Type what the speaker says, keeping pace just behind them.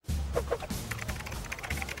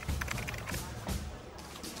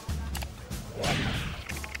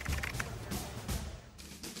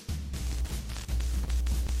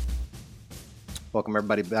Welcome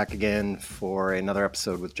everybody back again for another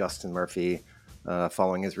episode with Justin Murphy,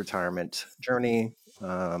 following his retirement journey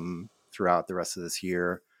throughout the rest of this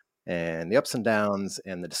year, and the ups and downs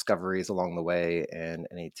and the discoveries along the way, and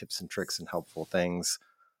any tips and tricks and helpful things.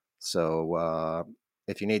 So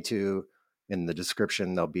if you need to, in the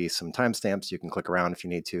description, there'll be some timestamps. You can click around if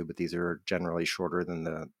you need to, but these are generally shorter than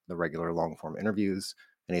the regular long form interviews.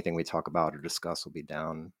 Anything we talk about or discuss will be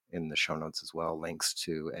down in the show notes as well, links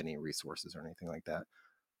to any resources or anything like that.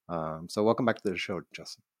 So welcome back to the show,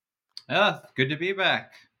 Justin. Good to be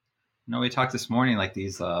back. We talked this morning, like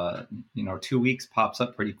these, 2 weeks pops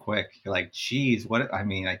up pretty quick. You're like, geez,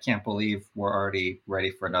 I can't believe we're already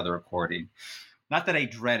ready for another recording. Not that I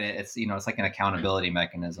dread it. It's like an accountability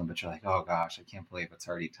mechanism, but you're like, oh gosh, I can't believe it's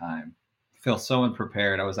already time. I feel so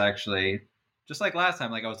unprepared. I was actually, just like last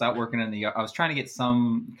time, like I was out working I was trying to get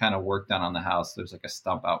some kind of work done on the house. There's like a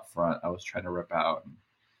stump out front I was trying to rip out,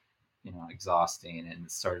 and exhausting. And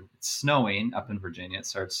it's snowing up in Virginia. It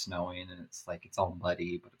started snowing, and it's like, it's all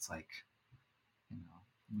muddy, but it's like,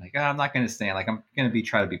 I'm like, I'm not going to stand. Like, I'm going to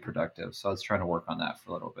try to be productive. So I was trying to work on that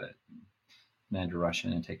for a little bit. And I had to rush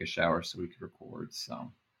in and take a shower so we could record. So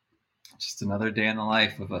just another day in the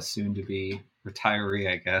life of a soon-to-be retiree,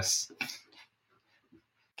 I guess.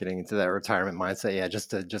 Getting into that retirement mindset. Yeah, just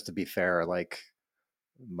to be fair, like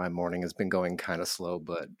my morning has been going kind of slow,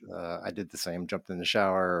 but I did the same. Jumped in the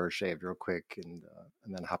shower or shaved real quick, and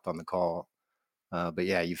then hopped on the call. But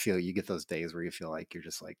yeah, you get those days where you feel like you're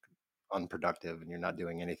just like unproductive and you're not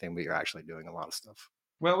doing anything, but you're actually doing a lot of stuff.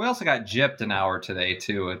 Well, we also got gypped an hour today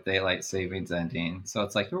too with daylight savings ending. So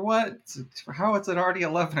it's like, what? How is it already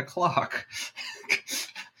 11 o'clock?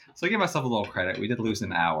 So I give myself a little credit. We did lose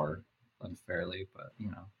an hour unfairly, but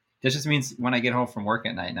this just means when I get home from work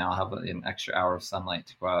at night now, I'll have an extra hour of sunlight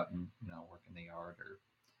to go out and work in the yard or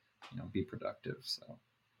be productive. So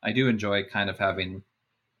I do enjoy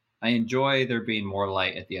I enjoy there being more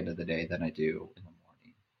light at the end of the day than I do in the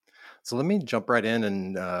morning. So let me jump right in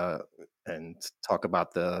and talk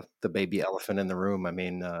about the baby elephant in the room. I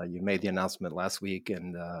mean, you made the announcement last week,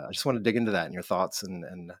 and I just want to dig into that and your thoughts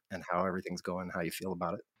and how everything's going, how you feel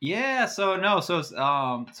about it. Yeah. So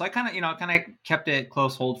I kind of kept it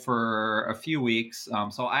close hold for a few weeks.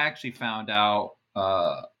 So I actually found out.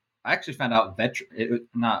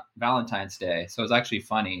 Not Valentine's Day. So it was actually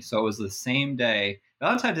funny. So it was the same day.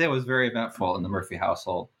 Valentine's Day was very eventful in the Murphy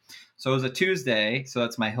household. So it was a Tuesday. So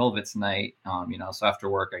that's my Hillvets night. So after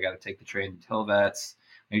work, I got to take the train to Hillvets.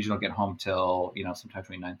 I usually don't get home till, sometime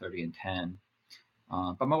between 9:30 and 10.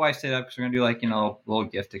 But my wife stayed up because we're going to do a little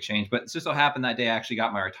gift exchange. But it just so happened that day I actually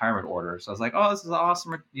got my retirement orders. So I was like, oh, this is an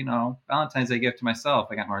awesome, Valentine's Day gift to myself.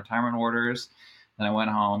 I got my retirement orders. Then I went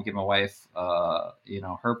home, give my wife,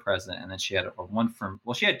 her present. And then she had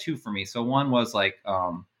she had two for me. So one was like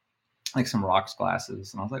some rocks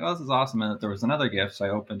glasses. And I was like, oh, this is awesome. And there was another gift. So I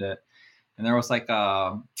opened it. And there was like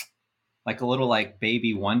a little like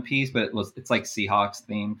baby one piece, but it's like Seahawks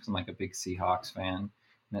themed because I'm like a big Seahawks fan.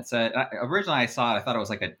 And it said, originally I saw it, I thought it was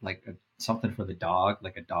like a something for the dog,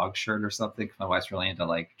 like a dog shirt or something. My wife's really into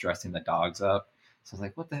like dressing the dogs up. So I was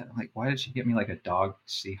like, what the hell? Like, why did she get me like a dog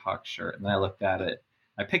Seahawks shirt? And then I looked at it.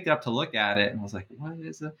 I picked it up to look at it and I was like, what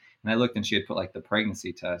is it? And I looked and she had put like the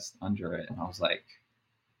pregnancy test under it. And I was like,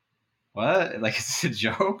 what? Like, is this a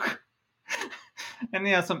joke?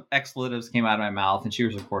 And some expletives came out of my mouth and she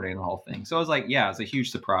was recording the whole thing. So I was like, yeah, it was a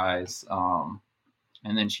huge surprise. And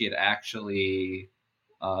then she had actually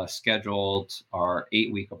scheduled our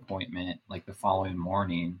 8-week appointment like the following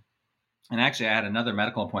morning. And actually I had another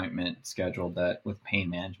medical appointment scheduled that with pain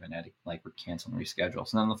management, I had to like cancel and reschedule.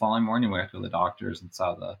 So then the following morning we went to the doctors and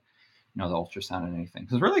saw the ultrasound and everything.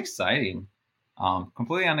 So it was really exciting,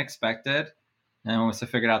 completely unexpected. And then once I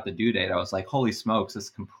figured out the due date, I was like, holy smokes, this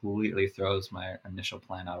completely throws my initial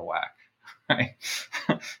plan out of whack. Right.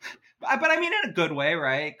 But I mean, in a good way,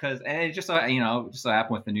 right? Because it just so happened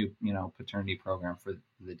with the new, paternity program for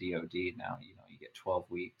the DOD now, you get 12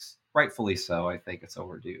 weeks, rightfully so. I think it's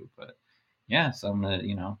overdue, but yeah, so I'm going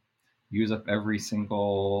to, use up every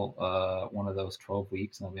single one of those 12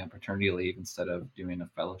 weeks and I'll be on paternity leave instead of doing a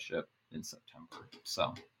fellowship in September.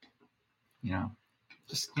 So,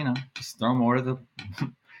 just throw more to the,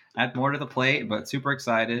 add more to the plate, but super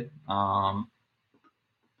excited.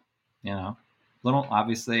 Little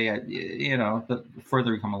obviously, the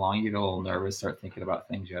further you come along, you get a little nervous, start thinking about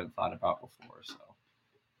things you hadn't thought about before. So,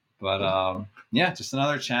 but just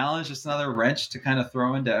another challenge, just another wrench to kind of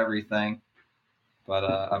throw into everything. But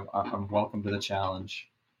I'm welcome to the challenge.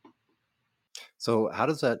 So how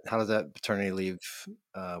does that paternity leave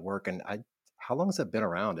work? And how long has that been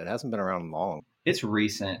around? It hasn't been around long. It's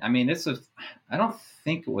recent. I mean, I don't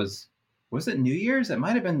think it was Was it New Year's? It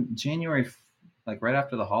might have been January, like right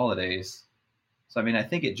after the holidays. So I mean, I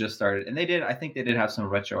think it just started, and they did. I think they did have some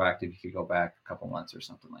retroactive. You could go back a couple months or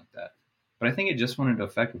something like that. But I think it just went into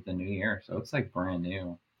effect with the new year, so it's like brand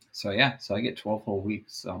new. So yeah, so I get 12 whole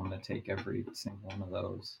weeks. So I'm gonna take every single one of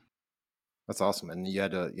those. That's awesome. And you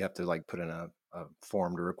have to like put in a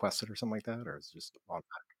form to request it or something like that, or it's just on.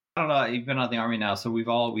 I don't know. You've been on the army now, so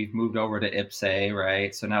we've moved over to IPSA,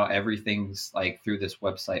 right? So now everything's like through this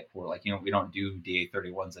website for like we don't do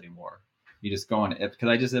DA-31s anymore. You just go on it because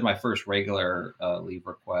I just did my first regular leave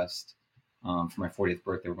request for my 40th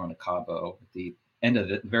birthday. We're going to Cabo at the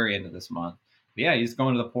very end of this month. But yeah, you just go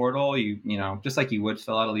into the portal. You just like you would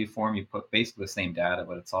fill out a leave form. You put basically the same data,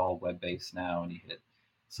 but it's all web based now. And you hit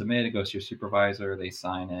submit. It goes to your supervisor. They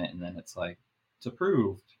sign it, and then it's like it's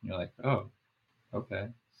approved. And you're like, oh, okay.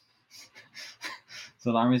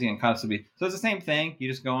 So the Army's getting constantly. So it's the same thing. You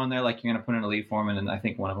just go in there like you're gonna put in a leave form, and then I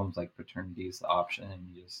think one of them's like paternity is the option, and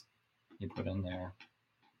you put in there,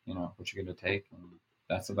 what you're gonna take, and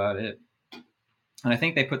that's about it. And I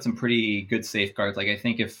think they put some pretty good safeguards. Like I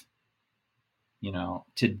think if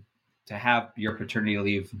to have your paternity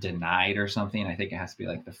leave denied or something, I think it has to be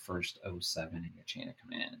like the first 07 in your chain of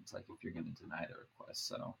command. It's like if you're going to deny the request.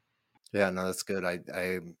 So Yeah, no, that's good. I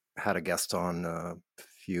had a guest on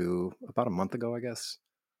about a month ago, I guess,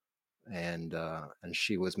 and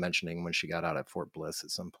she was mentioning when she got out at Fort Bliss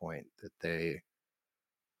at some point that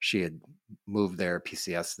she had moved there,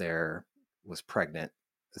 PCS there, was pregnant.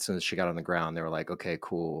 As soon as she got on the ground, they were like, okay,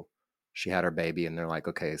 cool. She had her baby, and they're like,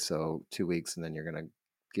 okay, so 2 weeks, and then you're gonna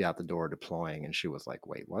get out the door deploying. And she was like,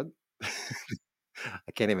 wait, what?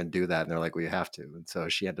 I can't even do that. And they're like, well, you have to. And so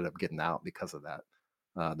she ended up getting out because of that.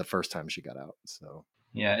 The first time she got out. So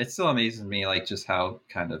yeah, it still amazes me like just how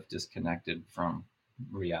kind of disconnected from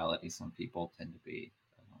reality some people tend to be.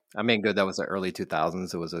 I mean, good. That was the early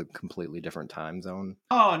 2000s. It was a completely different time zone.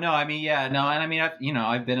 Oh no, I mean yeah, no, and I mean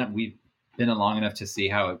we've been long enough to see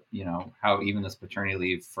how how even this paternity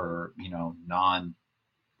leave for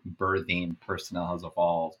non-birthing personnel has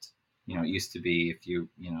evolved. It used to be if you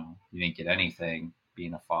didn't get anything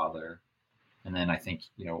being a father, and then I think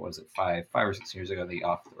what was it 5 or 6 years ago they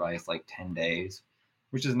authorized like 10 days,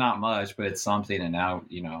 which is not much, but it's something. And now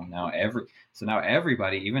now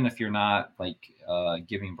everybody, even if you're not like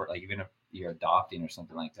giving birth, like even if you're adopting or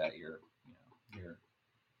something like that, you're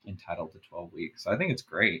entitled to 12 weeks. So I think it's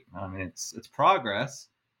great. I mean, it's progress,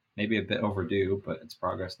 maybe a bit overdue, but it's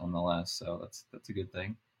progress nonetheless. So that's a good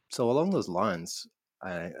thing. So along those lines,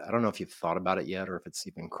 I don't know if you've thought about it yet or if it's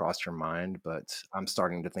even crossed your mind, but I'm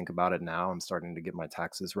starting to think about it now. I'm starting to get my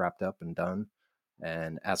taxes wrapped up and done.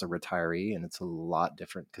 And as a retiree, and it's a lot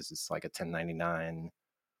different because it's like a 1099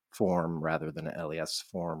 form rather than an LES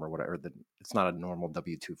form or whatever. It's not a normal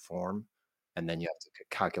W-2 form. And then you have to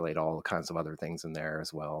calculate all kinds of other things in there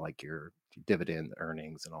as well, like your dividend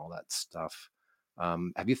earnings and all that stuff.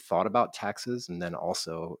 Have you thought about taxes? And then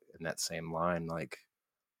also in that same line, like,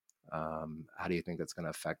 how do you think that's going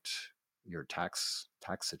to affect your tax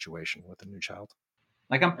situation with a new child?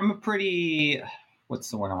 Like I'm a pretty, what's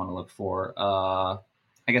the word I want to look for?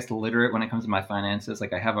 I guess literate when it comes to my finances.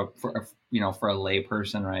 Like I have for a lay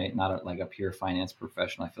person, right? Not like a pure finance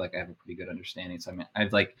professional. I feel like I have a pretty good understanding. So I mean,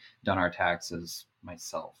 I've like done our taxes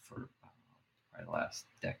myself for I don't know, probably the last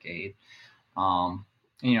decade. Um,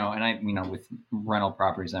 and I, with rental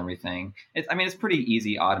properties and everything, it's pretty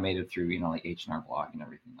easy automated through, like H&R Block and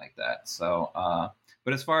everything like that. So,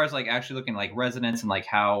 but as far as like actually looking like residents and like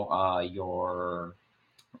how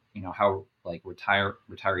how like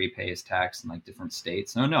retiree pay is taxed in like different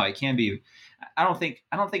states. No, it can be. I don't think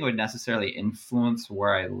it would necessarily influence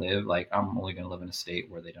where I live. Like I'm only going to live in a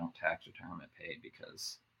state where they don't tax retirement pay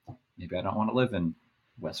because maybe I don't want to live in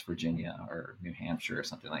West Virginia or New Hampshire or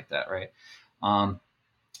something like that, right? Um,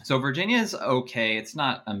 so Virginia is okay. It's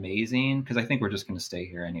not amazing because I think we're just going to stay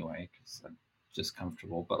here anyway because I'm just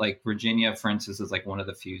comfortable. But like Virginia, for instance, is like one of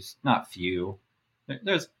the few, not few.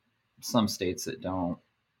 There's some states that don't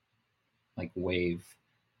like waive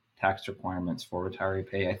tax requirements for retiree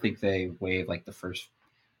pay. I think they waive like the first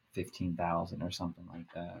 15,000 or something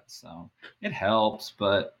like that. So it helps,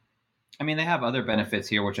 but I mean they have other benefits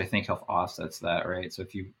here, which I think help offsets that, right? So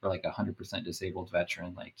if you are like 100% disabled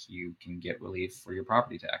veteran, like you can get relief for your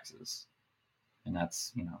property taxes, and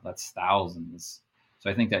that's thousands. So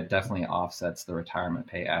I think that definitely offsets the retirement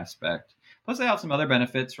pay aspect. Plus, they have some other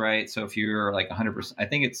benefits, right? So if you're like 100%, I don't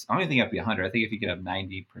think you have to be 100. I think if you could have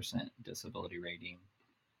 90% disability rating,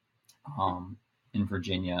 in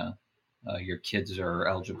Virginia, your kids are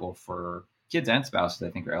eligible for kids and spouses. I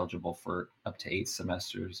think are eligible for up to 8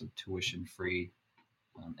 semesters of tuition-free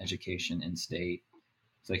education in state.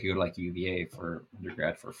 So you could go to like UVA for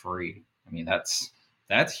undergrad for free. I mean, that's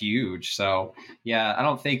huge. So yeah, I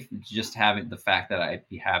don't think just having the fact that I'd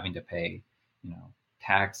be having to pay,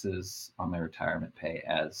 taxes on my retirement pay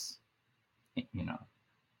as, you know,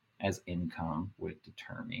 as income would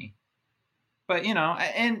deter me. But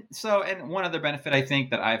and one other benefit I think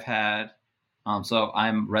that I've had, so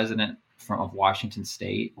I'm resident of Washington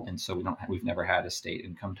State, and so we've never had a state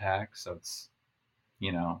income tax. So it's,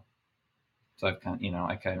 you know, so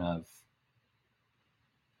I kind of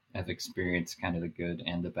have experienced kind of the good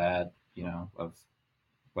and the bad, of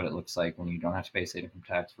what it looks like when you don't have to pay state income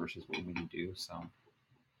tax versus when you do. So,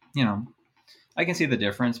 you know, I can see the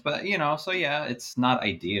difference, but so yeah, it's not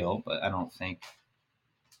ideal, but I don't think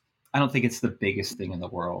it's the biggest thing in the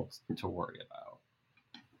world to worry about.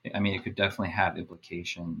 I mean, it could definitely have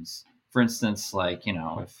implications. For instance, like,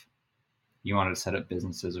 if you wanted to set up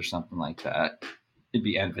businesses or something like that, it'd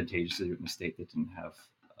be advantageous to do it in a state that didn't have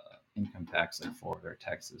income tax, like Florida or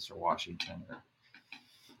Texas or Washington, or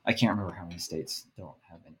I can't remember how many states don't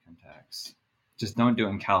have income tax. Just don't do it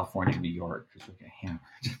in California and New York because we'll get hammered.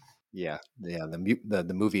 Yeah, yeah.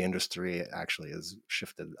 The movie industry actually has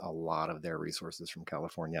shifted a lot of their resources from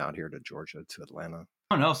California out here to Georgia to Atlanta.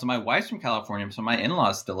 I don't know. So my wife's from California, so my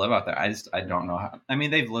in-laws still live out there. I don't know how. I mean,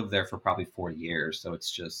 they've lived there for probably 4 years, so it's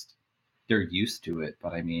just they're used to it.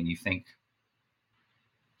 But I mean, you think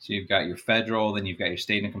so? You've got your federal, then you've got your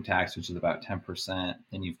state income tax, which is about 10%.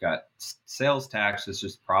 Then you've got sales tax, which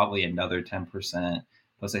is probably another 10%.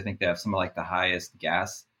 Plus, I think they have some of like the highest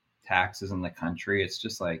gas taxes in the country. It's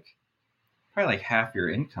just like probably like half your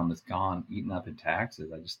income is gone, eaten up in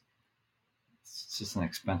taxes. It's just an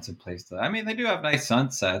expensive place to. I mean, they do have nice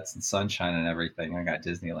sunsets and sunshine and everything. I got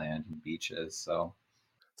Disneyland and beaches, so.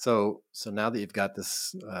 So now that you've got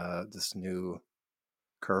this new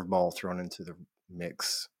curveball thrown into the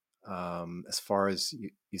mix, as far as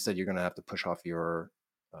you said, you're going to have to push off your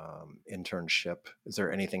internship. Is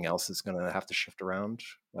there anything else that's going to have to shift around,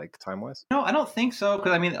 like time wise? No, I don't think so.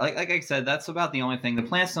 Because I mean, like I said, that's about the only thing. The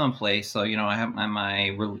plan's still in place, so I have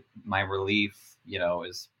my relief.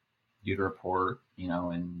 Is due to report.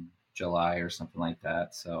 In July or something like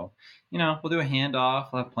that. So, we'll do a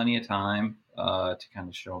handoff. We'll have plenty of time to kind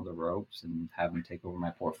of show them the ropes and have them take over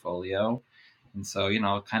my portfolio. And so,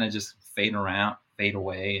 kind of just fade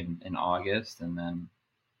away in August, and then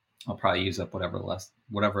I'll probably use up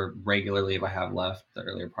whatever regular leave I have left the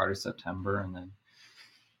earlier part of September, and then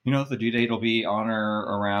the due date will be on or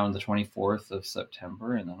around the 24th of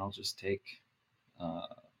September, and then I'll just take uh,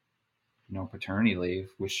 paternity leave,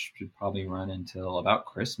 which should probably run until about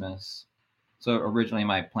Christmas. So originally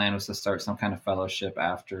my plan was to start some kind of fellowship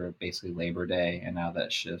after basically Labor Day, and now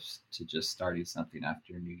that shifts to just starting something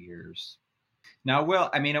after New Year's. Now,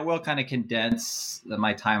 it will kind of condense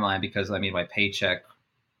my timeline because my paycheck,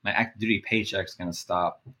 my active duty paycheck is going to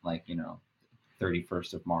stop like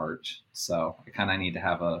 31st of March. So I kind of need to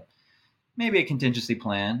have maybe a contingency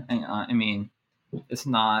plan. And it's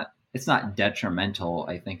not detrimental,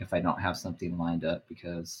 I think, if I don't have something lined up,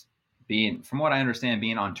 because from what I understand,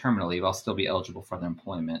 being on terminal leave, I'll still be eligible for the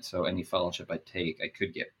employment. So any fellowship I take, I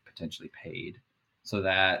could get potentially paid. So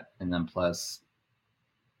that, and then plus,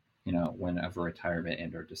 whenever retirement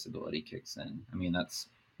and or disability kicks in.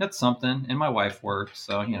 That's something. And my wife works,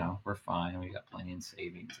 so we're fine. We got plenty in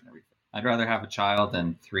savings and everything. I'd rather have a child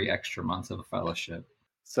than 3 extra months of a fellowship.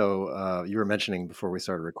 So you were mentioning before we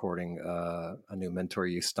started recording a new mentor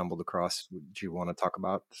you stumbled across. Do you want to talk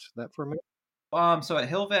about that for a minute? So at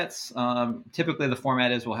Hillvets, typically the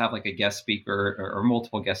format is we'll have like a guest speaker or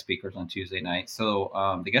multiple guest speakers on Tuesday night.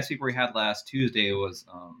 So the guest speaker we had last Tuesday was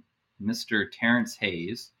Mr. Terrence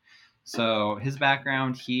Hayes. So his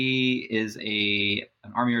background, he is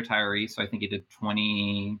an Army retiree. So I think he did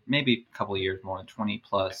 20, maybe a couple of years more than 20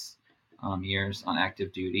 plus years on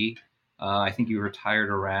active duty. I think he retired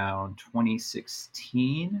around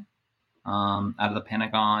 2016 out of the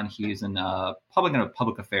Pentagon. He was in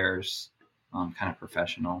public affairs kind of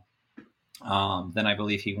professional. Then I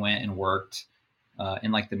believe he went and worked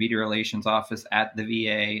in like the media relations office at the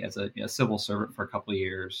VA as a civil servant for a couple of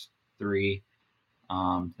years, 3.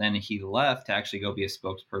 Then he left to actually go be a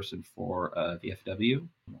spokesperson for VFW.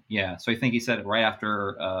 Yeah, so I think he said right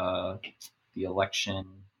after the election,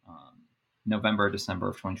 November, December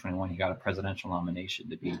of 2021, he got a presidential nomination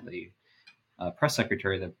to be the press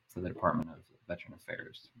secretary for the Department of Veteran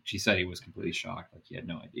Affairs. She said he was completely shocked, like he had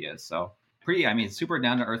no idea. So super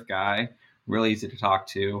down to earth guy, really easy to talk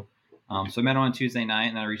to. So I met him on Tuesday night,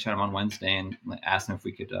 and then I reached out to him on Wednesday and asked him if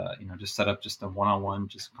we could, just set up just a one-on-one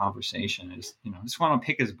just conversation. I just want to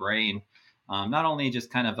pick his brain, not only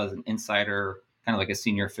just kind of as an insider kind of like a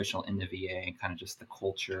senior official in the VA, and kind of just the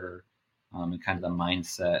culture, and kind of the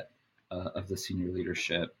mindset of the senior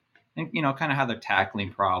leadership, and kind of how they're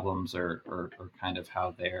tackling problems, or kind of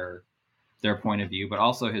how their point of view, but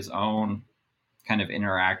also his own kind of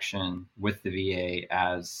interaction with the VA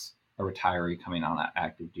as a retiree coming on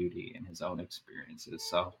active duty and his own experiences.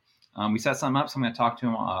 So we set something up. So I'm going to talk to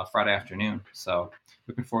him Friday afternoon. So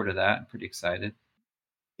looking forward to that. I'm pretty excited.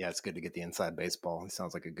 Yeah, it's good to get the inside baseball. He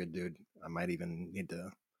sounds like a good dude. I might even need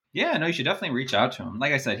to. Yeah, no, you should definitely reach out to him.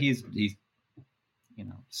 Like I said, he's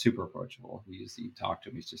super approachable. You talk to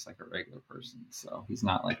him, he's just like a regular person. So he's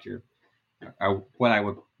not like your what I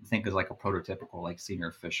would think is like a prototypical like senior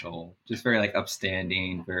official, just very like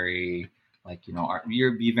upstanding, very like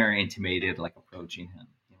you're be very intimidated like approaching him,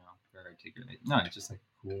 very articulate. No, he's just like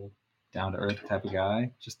cool, down to earth type of guy,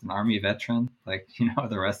 just an army veteran, like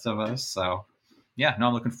the rest of us. So yeah, no,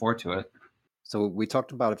 I'm looking forward to it. So we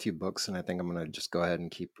talked about a few books, and I think I'm going to just go ahead and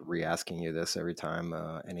keep re-asking you this every time.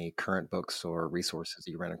 Any current books or resources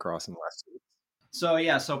you ran across in the last week? So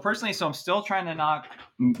yeah, so personally, I'm still trying to not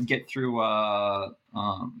get through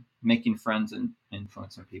making friends and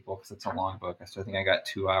influencing people, because it's a long book. So I think I got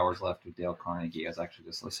 2 hours left with Dale Carnegie. I was actually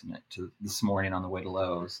just listening to this morning on the way to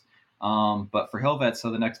Lowe's. But for Hillvet,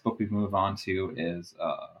 so the next book we've moved on to is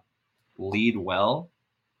Lead Well.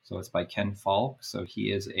 So it's by Ken Falk. So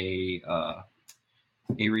he is a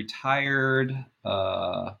retired,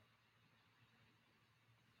 I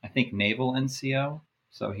think, naval NCO.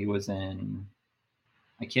 So he was in,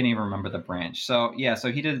 I can't even remember the branch. So yeah,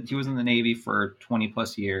 so he was in the Navy for 20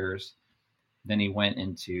 plus years. Then he went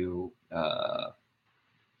into, I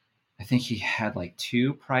think he had like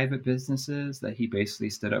 2 private businesses that he basically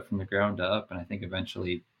stood up from the ground up, and I think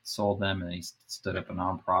eventually sold them, and he stood up a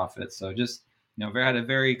nonprofit. So just had a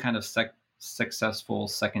very kind of successful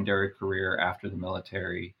secondary career after the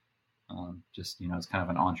military. Just as kind of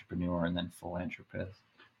an entrepreneur and then philanthropist.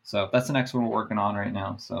 So that's the next one we're working on right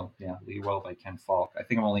now. So yeah, Lee Well by Ken Falk. I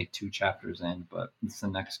think I'm only 2 chapters in, but it's the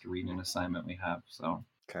next reading assignment we have. So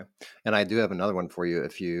okay, and I do have another one for you.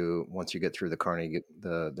 If you once you get through the Carnegie,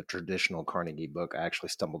 the traditional Carnegie book, I actually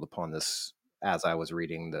stumbled upon this as I was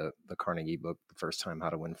reading the Carnegie book the first time, How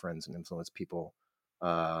to Win Friends and Influence People.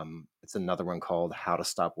 It's another one called How to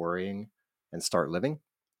Stop Worrying and Start Living,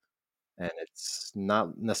 and it's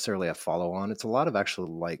not necessarily a follow-on. It's a lot of actual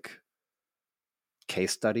like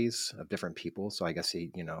case studies of different people. So I guess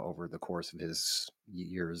he, over the course of his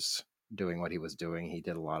years doing what he was doing, he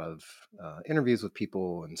did a lot of interviews with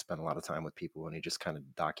people and spent a lot of time with people, and he just kind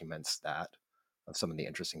of documents that of some of the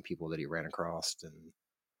interesting people that he ran across,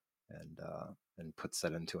 and puts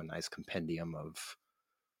that into a nice compendium of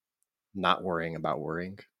not worrying about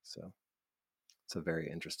worrying. So it's a very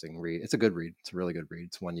interesting read. It's a good read. It's a really good read.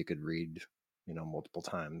 It's one you could read, multiple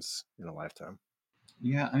times in a lifetime.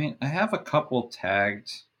 yeah, I mean, I have a couple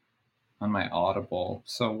tagged on my Audible.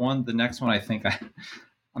 So the next one I think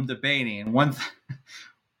I'm debating.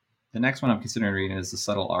 The next one I'm considering reading is The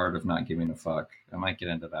Subtle Art of Not Giving a Fuck. I might get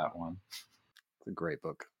into that one. It's a great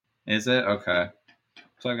book. Is it? Okay.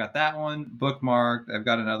 So I've got that one bookmarked. I've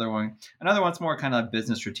got another one. Another one's more kind of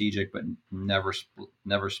business strategic, but never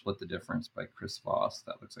split the difference by Chris Voss.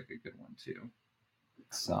 That looks like a good one too.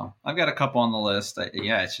 So I've got a couple on the list.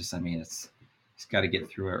 It's just, it's got to get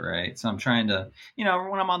through it, right? So I'm trying to, when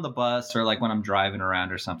I'm on the bus or like when I'm driving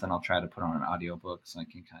around or something, I'll try to put on an audiobook so I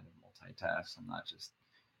can kind of multitask. I'm not just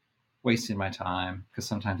wasting my time, because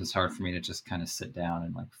sometimes it's hard for me to just kind of sit down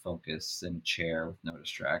and like focus in a chair with no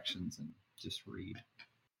distractions and just read.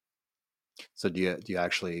 So do you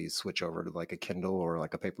actually switch over to like a Kindle or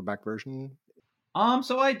like a paperback version?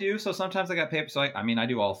 So I do. So sometimes I got paper. So I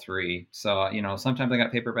do all 3. So sometimes I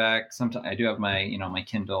got paperback. Sometimes I do have my my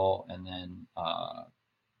Kindle, and then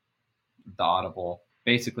the Audible.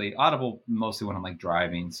 Basically, Audible mostly when I'm like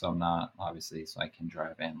driving. So I'm not, obviously, so I can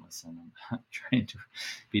drive and listen. I'm not trying to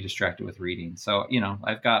be distracted with reading. So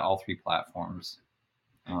I've got all 3 platforms.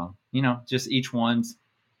 Just each one's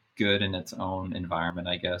good in its own environment,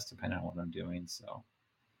 I guess, depending on what I'm doing. So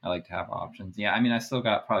I like to have options. Yeah, I mean, I still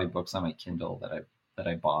got probably books on my Kindle that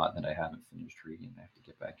I bought that I haven't finished reading. I have to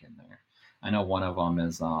get back in there. I know one of them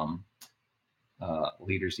is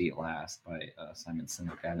Leaders Eat Last by Simon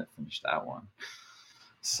Sinek. I haven't finished that one.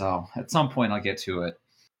 So at some point I'll get to it.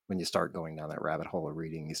 When you start going down that rabbit hole of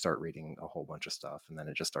reading, you start reading a whole bunch of stuff, and then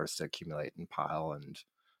it just starts to accumulate and pile and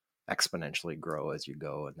exponentially grow as you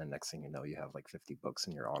go. And then next thing you know, you have like 50 books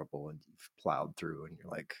in your Audible, and you've plowed through, and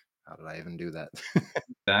you're like, how did I even do that?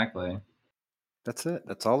 Exactly. That's it.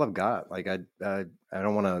 That's all I've got. Like I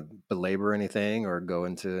don't want to belabor anything or go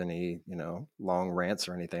into any long rants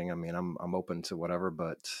or anything. I mean, I'm open to whatever,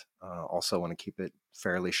 but Also want to keep it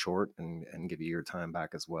fairly short and give you your time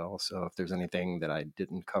back as well. So if there's anything that I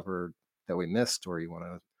didn't cover that we missed or you want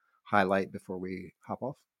to highlight before we hop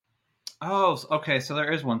off. Oh, okay. So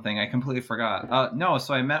there is one thing I completely forgot. No,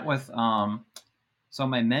 so I met with so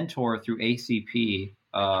my mentor through ACP.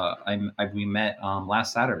 We met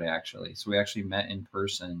last Saturday actually. So we actually met in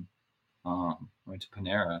person. Went to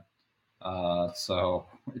Panera. So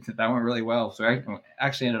that went really well. So I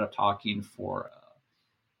actually ended up talking for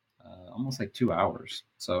almost like 2 hours.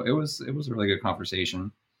 So it was a really good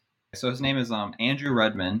conversation. So his name is Andrew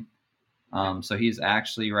Rudman. So he's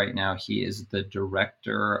actually right now he is the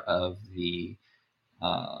director of the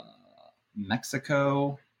uh,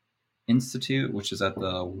 Mexico Institute, which is at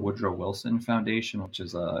the Woodrow Wilson Foundation, which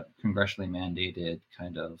is a congressionally mandated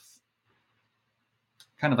kind of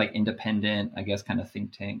like independent, I guess, kind of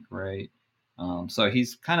think tank, right? So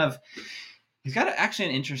he's got actually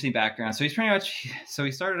an interesting background. So he's pretty much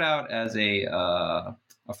he started out as a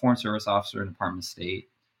foreign service officer in the Department of State.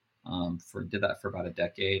 Did that for about a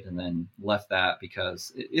decade and then left that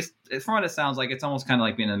because it's from what it sounds like, it's almost kind of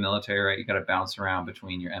like being in the military, right? You got to bounce around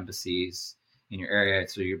between your embassies in your area.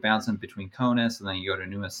 So you're bouncing between CONUS and then you go to a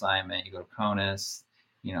new assignment, you go to CONUS,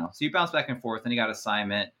 so you bounce back and forth. And he got an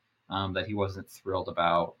assignment that he wasn't thrilled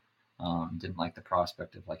about, didn't like the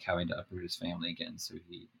prospect of like having to uproot his family again. So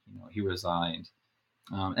he resigned,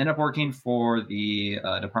 ended up working for the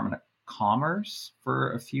Department of Commerce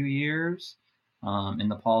for a few years in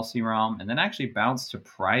the policy realm, and then actually bounced to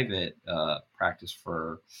private practice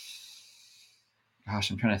for, gosh,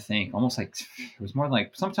 I'm trying to think, almost like it was more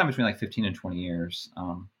like sometime between like 15 and 20 years.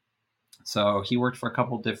 So he worked for a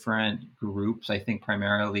couple different groups, I think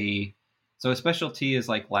primarily. So his specialty is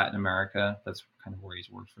like Latin America. That's kind of where he's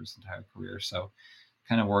worked for his entire career. So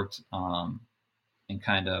kind of worked in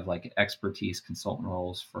kind of like expertise consultant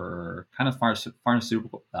roles for kind of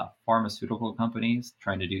pharmaceutical companies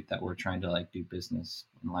were trying to like do business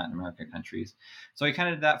in Latin America countries. So he kind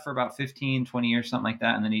of did that for about 15, 20 years, something like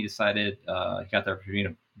that. And then he decided he got the opportunity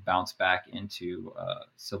to bounce back into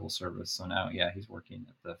civil service. So now, yeah, he's working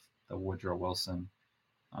at the Woodrow Wilson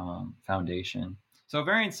Foundation. So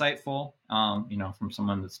very insightful, from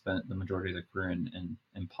someone that spent the majority of their career in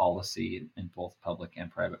policy in both public and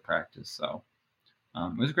private practice. So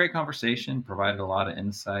it was a great conversation, provided a lot of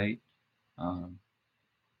insight. Um,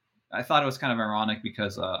 I thought it was kind of ironic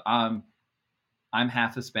because I'm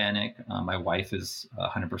half Hispanic. My wife is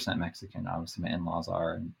 100% Mexican. Obviously, my in-laws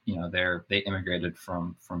are, and they immigrated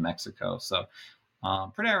from Mexico. So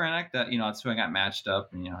pretty ironic that that's who I got matched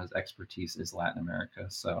up, and his expertise is Latin America.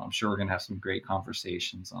 So I'm sure we're gonna have some great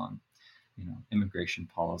conversations on immigration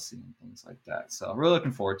policy and things like that. So really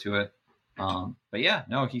looking forward to it. But yeah,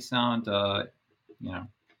 no, he sounded you know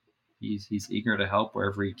he's eager to help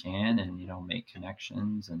wherever he can and make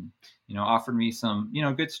connections and offered me some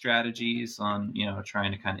good strategies on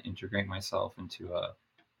trying to kind of integrate myself into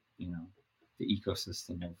you know the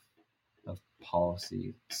ecosystem of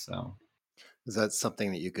policy. So Is that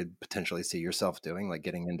something that you could potentially see yourself doing, like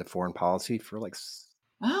getting into foreign policy for like?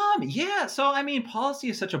 yeah, so I mean policy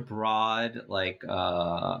is such a broad like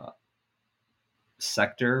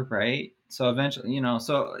sector, right? So eventually,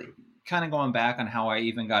 so kind of going back on how I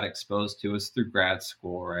even got exposed to is through grad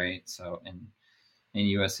school, right? So in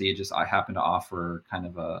USC, I happened to offer kind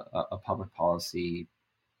of a public policy,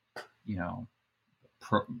 you know,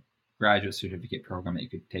 pro, graduate certificate program that you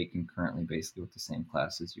could take concurrently, basically with the same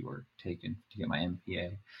classes you were taking to get my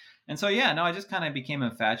MPA. And so, yeah, no, I just kind of became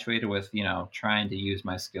infatuated with, trying to use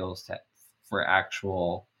my skills for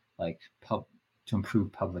actual like to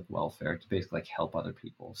improve public welfare, to basically like help other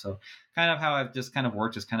people. So kind of how I've just kind of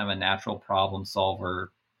worked as kind of a natural problem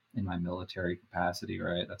solver in my military capacity,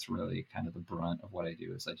 right? That's really kind of the brunt of what I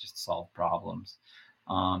do is I just solve problems,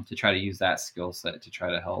 to try to use that skill set to try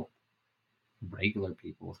to help regular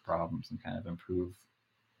people with problems and kind of improve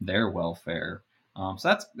their welfare.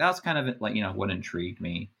 So that's kind of like what intrigued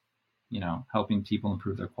me, helping people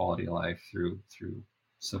improve their quality of life through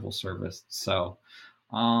civil service. So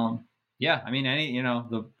yeah, I mean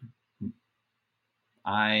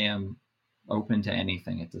I am open to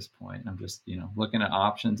anything at this point. I'm just looking at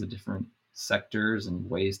options of different sectors and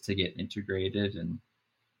ways to get integrated and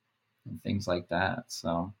things like that.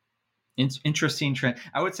 So interesting trend.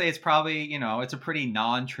 I would say it's probably it's a pretty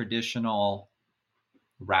non-traditional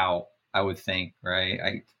route, I would think,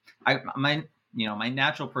 right? My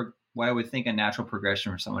natural what I would think a natural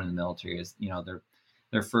progression for someone in the military is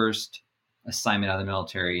their first assignment out of the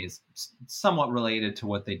military is somewhat related to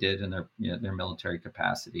what they did in their military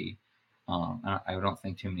capacity. I don't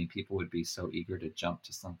think too many people would be so eager to jump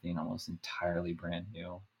to something almost entirely brand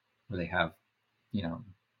new, where they have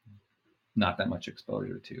not that much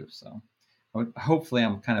exposure to. So hopefully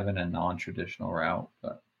I'm kind of in a non-traditional route,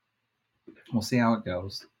 but we'll see how it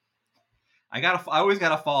goes. I always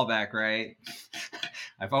got a fallback, right?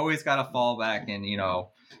 I've always got a fallback in,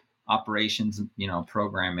 operations,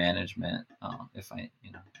 program management. If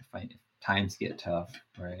times get tough,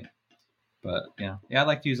 right? But I'd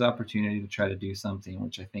like to use the opportunity to try to do something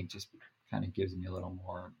which I think just kind of gives me a little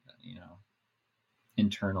more,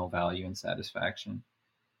 internal value and satisfaction.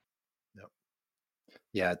 Yep.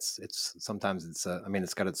 Yeah, it's sometimes it's I mean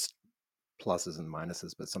it's got its pluses and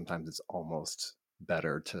minuses, but sometimes it's almost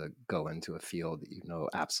better to go into a field that you know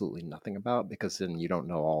absolutely nothing about, because then you don't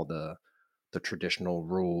know all the traditional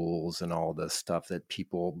rules and all the stuff that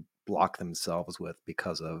people block themselves with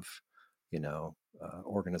because of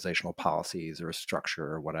organizational policies or structure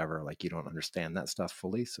or whatever. Like, you don't understand that stuff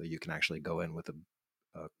fully, so you can actually go in with a,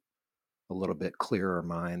 a little bit clearer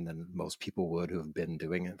mind than most people would who have been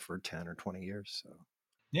doing it for 10 or 20 years. So,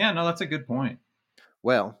 Yeah, no, that's a good point.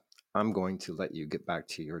 well, I'm going to let you get back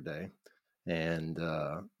to your day and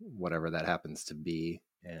whatever that happens to be.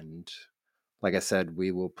 And like I said,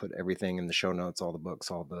 we will put everything in the show notes, all the books,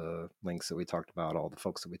 all the links that we talked about, all the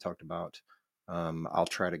folks that we talked about. I'll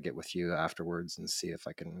try to get with you afterwards and see if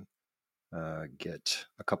I can get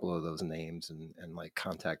a couple of those names and like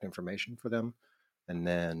contact information for them. And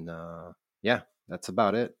then, yeah, that's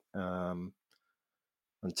about it.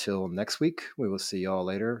 Until next week, we will see y'all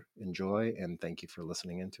later. Enjoy, and thank you for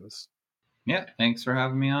listening in to us. Yeah, thanks for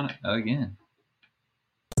having me on it again.